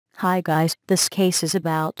Hi guys, this case is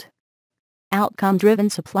about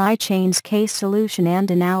outcome-driven supply chains. Case solution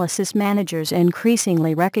and analysis managers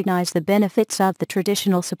increasingly recognize the benefits of the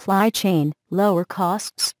traditional supply chain. Lower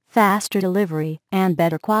costs, faster delivery, and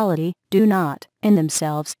better quality do not, in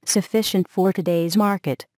themselves, sufficient for today's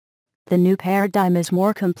market. The new paradigm is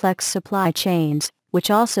more complex supply chains,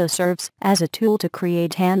 which also serves as a tool to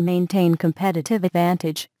create and maintain competitive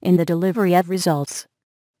advantage in the delivery of results.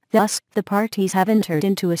 Thus, the parties have entered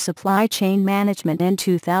into a supply chain management in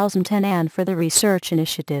 2010 and for the research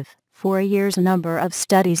initiative, 4 years a number of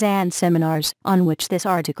studies and seminars on which this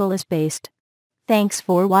article is based. Thanks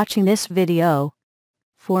for watching this video.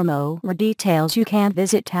 For more details you can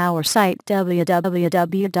visit our site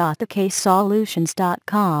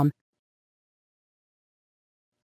www.thecasesolutions.com.